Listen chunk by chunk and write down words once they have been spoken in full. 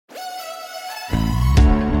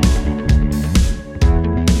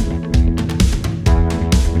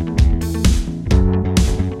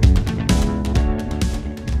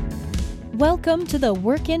Welcome to the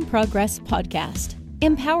Work in Progress podcast,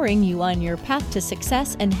 empowering you on your path to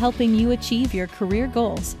success and helping you achieve your career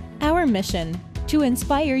goals. Our mission: to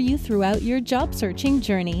inspire you throughout your job searching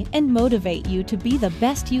journey and motivate you to be the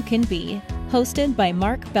best you can be. Hosted by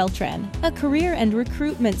Mark Beltran, a career and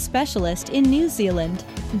recruitment specialist in New Zealand.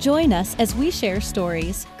 Join us as we share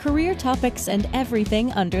stories, career topics, and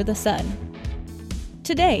everything under the sun.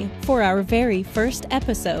 Today, for our very first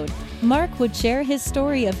episode, Mark would share his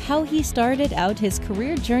story of how he started out his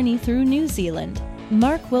career journey through New Zealand.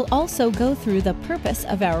 Mark will also go through the purpose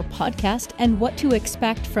of our podcast and what to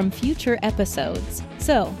expect from future episodes.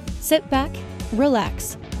 So, sit back,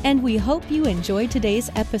 relax, and we hope you enjoy today's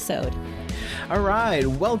episode. All right,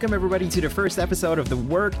 welcome everybody to the first episode of the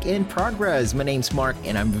Work in Progress. My name's Mark,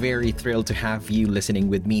 and I'm very thrilled to have you listening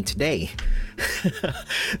with me today.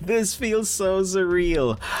 This feels so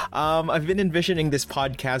surreal. I've been envisioning this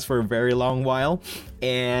podcast for a very long while,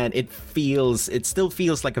 and it still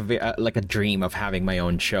feels like a dream of having my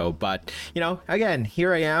own show. But again,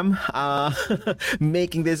 here I am,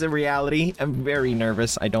 making this a reality. I'm very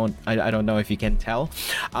nervous. I don't know if you can tell,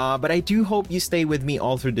 but I do hope you stay with me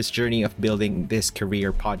all through this journey of building this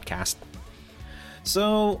career podcast.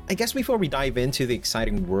 So, I guess before we dive into the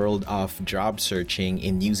exciting world of job searching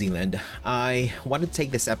in New Zealand, I want to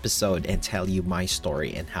take this episode and tell you my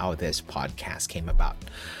story and how this podcast came about.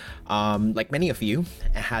 Like many of you,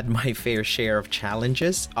 I had my fair share of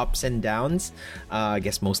challenges, ups and downs, I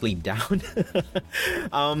guess mostly down.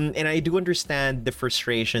 And I do understand the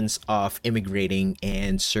frustrations of immigrating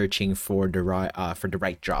and searching for the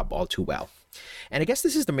right job all too well. And I guess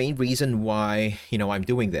this is the main reason why, I'm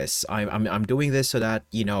doing this. I'm doing this so that,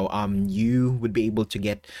 you would be able to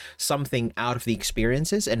get something out of the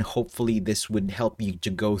experiences, and hopefully this would help you to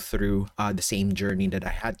go through the same journey that I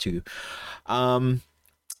had to.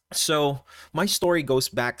 So my story goes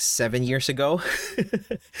back 7 years ago.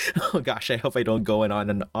 Oh gosh, I hope I don't go on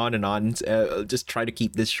and on. Just try to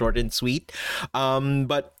keep this short and sweet.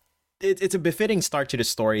 But it's a befitting start to the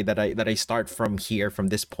story that I start from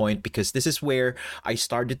this point, because this is where I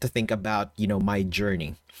started to think about, my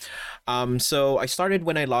journey. So I started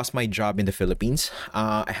when I lost my job in the Philippines.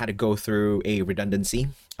 I had to go through a redundancy.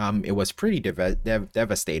 It was pretty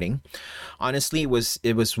devastating. Honestly,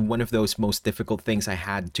 it was one of those most difficult things I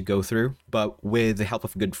had to go through. But with the help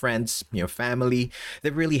of good friends, family, they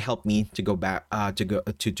really helped me to go back,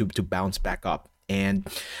 to bounce back up. And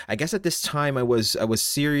I guess at this time I was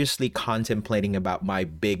seriously contemplating about my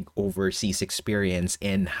big overseas experience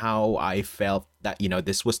and how I felt that,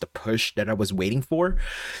 this was the push that I was waiting for.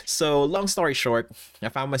 So long story short, I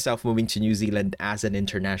found myself moving to New Zealand as an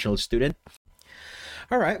international student.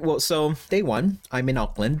 All right, well, so day one, I'm in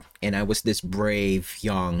Auckland, and I was this brave,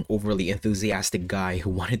 young, overly enthusiastic guy who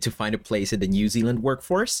wanted to find a place in the New Zealand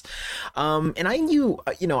workforce. And I knew,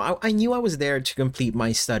 I knew I was there to complete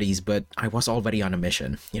my studies, but I was already on a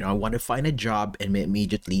mission. I wanted to find a job and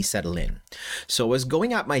immediately settle in. So I was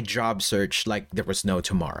going at my job search like there was no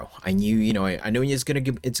tomorrow. I knew, I know it's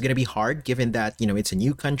gonna be hard, given that, it's a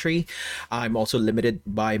new country. I'm also limited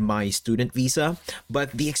by my student visa,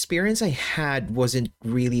 but the experience I had wasn't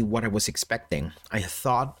really what I was expecting. I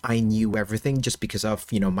thought I knew everything just because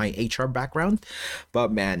of, my HR background.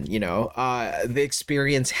 But man, the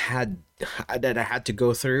experience that I had to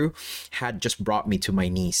go through had just brought me to my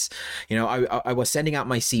knees. I was sending out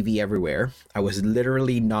my CV everywhere. I was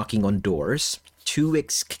literally knocking on doors. 2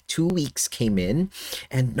 weeks came in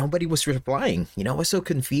and nobody was replying. I was so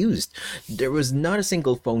confused. There was not a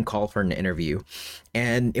single phone call for an interview,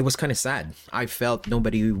 and it was kind of sad. I felt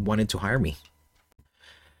nobody wanted to hire me.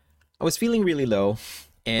 I was feeling really low,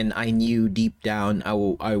 and I knew deep down I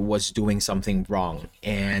was doing something wrong.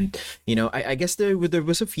 And, I guess there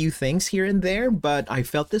was a few things here and there, but I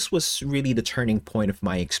felt this was really the turning point of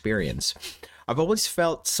my experience. I've always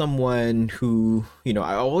felt I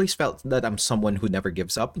always felt that I'm someone who never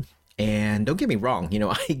gives up. And don't get me wrong,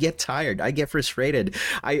 I get tired, I get frustrated.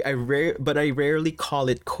 But I rarely call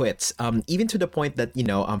it quits. Even to the point that,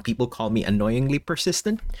 people call me annoyingly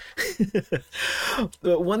persistent.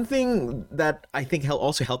 But one thing that I think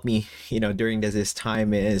also helped me, during this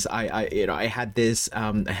time is I had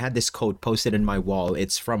this quote posted in my wall.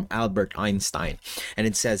 It's from Albert Einstein, and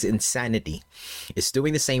it says, "Insanity is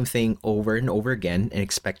doing the same thing over and over again and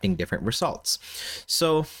expecting different results."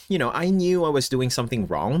 So, I knew I was doing something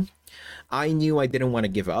wrong. I knew I didn't want to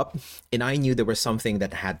give up, and I knew there was something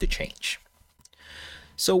that had to change.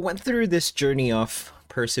 So went through this journey of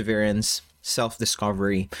perseverance,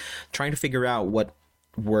 self-discovery, trying to figure out what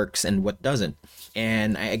works and what doesn't.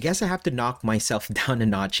 And I guess I have to knock myself down a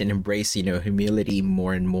notch and embrace, humility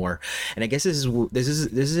more and more. And I guess this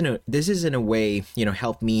is in a way,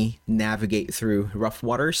 help me navigate through rough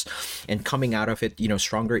waters and coming out of it,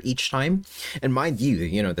 stronger each time. And mind you,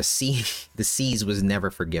 the seas was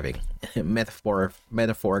never forgiving,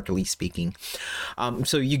 metaphorically speaking.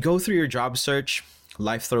 So you go through your job search,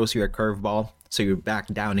 life throws you a curveball. So you're back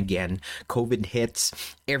down again. COVID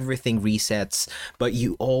hits, everything resets, but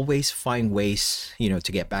you always find ways,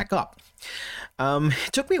 to get back up.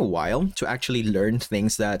 It took me a while to actually learn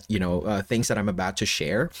things that, things that I'm about to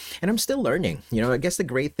share, and I'm still learning. I guess the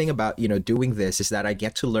great thing about, doing this is that I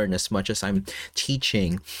get to learn as much as I'm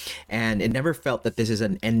teaching, and it never felt that this is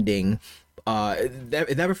an ending.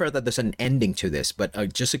 It never felt that there's an ending to this,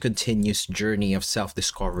 but just a continuous journey of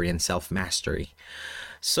self-discovery and self-mastery.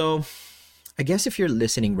 So I guess if you're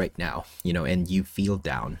listening right now, and you feel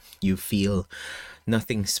down, you feel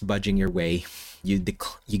nothing's budging your way, you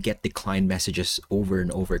get declined messages over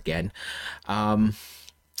and over again. I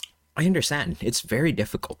understand. It's very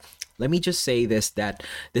difficult. Let me just say that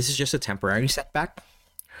this is just a temporary setback.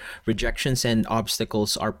 Rejections and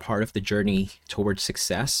obstacles are part of the journey towards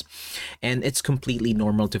success, and it's completely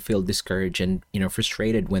normal to feel discouraged and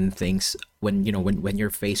frustrated when you're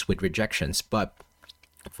faced with rejections. But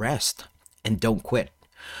rest and don't quit.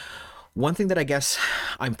 One thing that I guess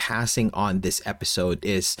I'm passing on this episode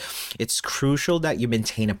is it's crucial that you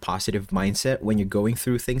maintain a positive mindset when you're going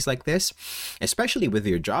through things like this, especially with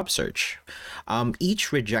your job search.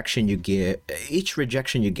 Each rejection you get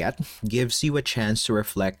gives you a chance to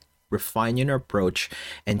reflect, refine your approach,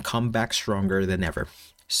 and come back stronger than ever.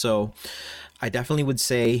 So I definitely would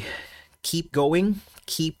say keep going,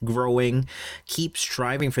 keep growing, keep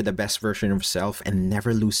striving for the best version of yourself, and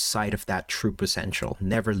never lose sight of that true potential.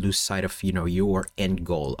 Never lose sight of, your end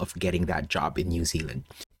goal of getting that job in New Zealand.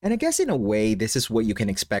 And I guess in a way, this is what you can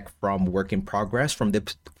expect from Work in Progress from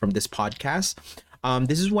this podcast.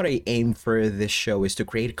 This is what I aim for this show, is to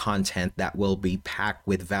create content that will be packed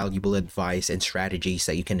with valuable advice and strategies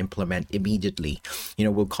that you can implement immediately.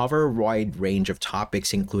 We'll cover a wide range of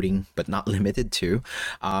topics, including, but not limited to,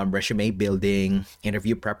 resume building,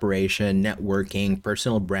 interview preparation, networking,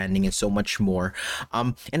 personal branding, and so much more.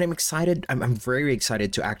 And I'm excited. I'm very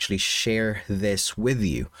excited to actually share this with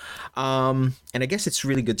you. And I guess it's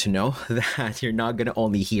really good to know that you're not going to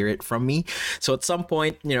only hear it from me. So at some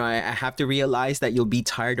point, I have to realize that you'll be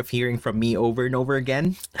tired of hearing from me over and over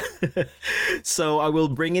again. So I will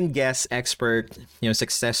bring in guest expert,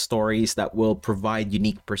 success stories that will provide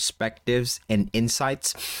unique perspectives and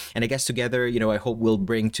insights. And I guess together, I hope we'll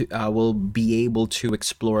be able to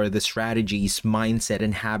explore the strategies, mindset,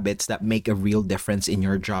 and habits that make a real difference in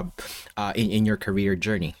your job, in your career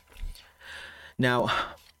journey. Now,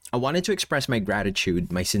 I wanted to express my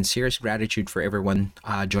gratitude, my sincerest gratitude for everyone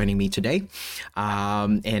joining me today,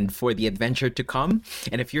 and for the adventure to come.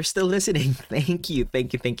 And if you're still listening, thank you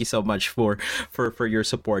so much for your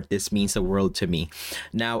support. This means the world to me.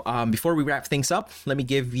 Now, before we wrap things up, let me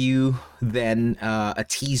give you then a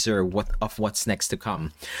teaser of what's next to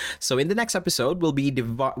come. So in the next episode, we'll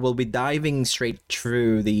be diving straight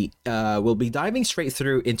through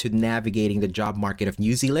into navigating the job market of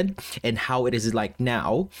New Zealand and how it is like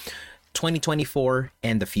now, 2024,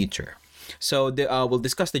 and the future. So we'll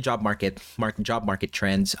discuss the job market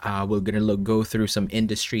trends. We're gonna go through some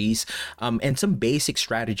industries and some basic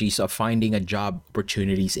strategies of finding a job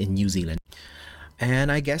opportunities in New Zealand.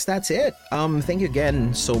 And I guess that's it. Thank you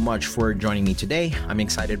again so much for joining me today. I'm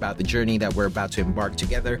excited about the journey that we're about to embark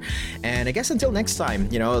together. And I guess until next time,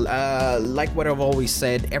 like what I've always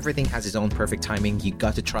said, everything has its own perfect timing. You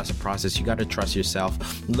got to trust the process. You got to trust yourself,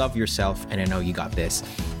 love yourself, and I know you got this.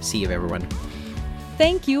 See you, everyone.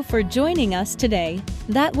 Thank you for joining us today.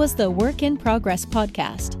 That was the Work in Progress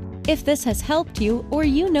podcast. If this has helped you, or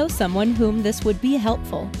you know someone whom this would be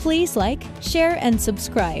helpful, please like, share, and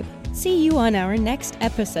subscribe. See you on our next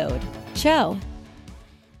episode. Ciao!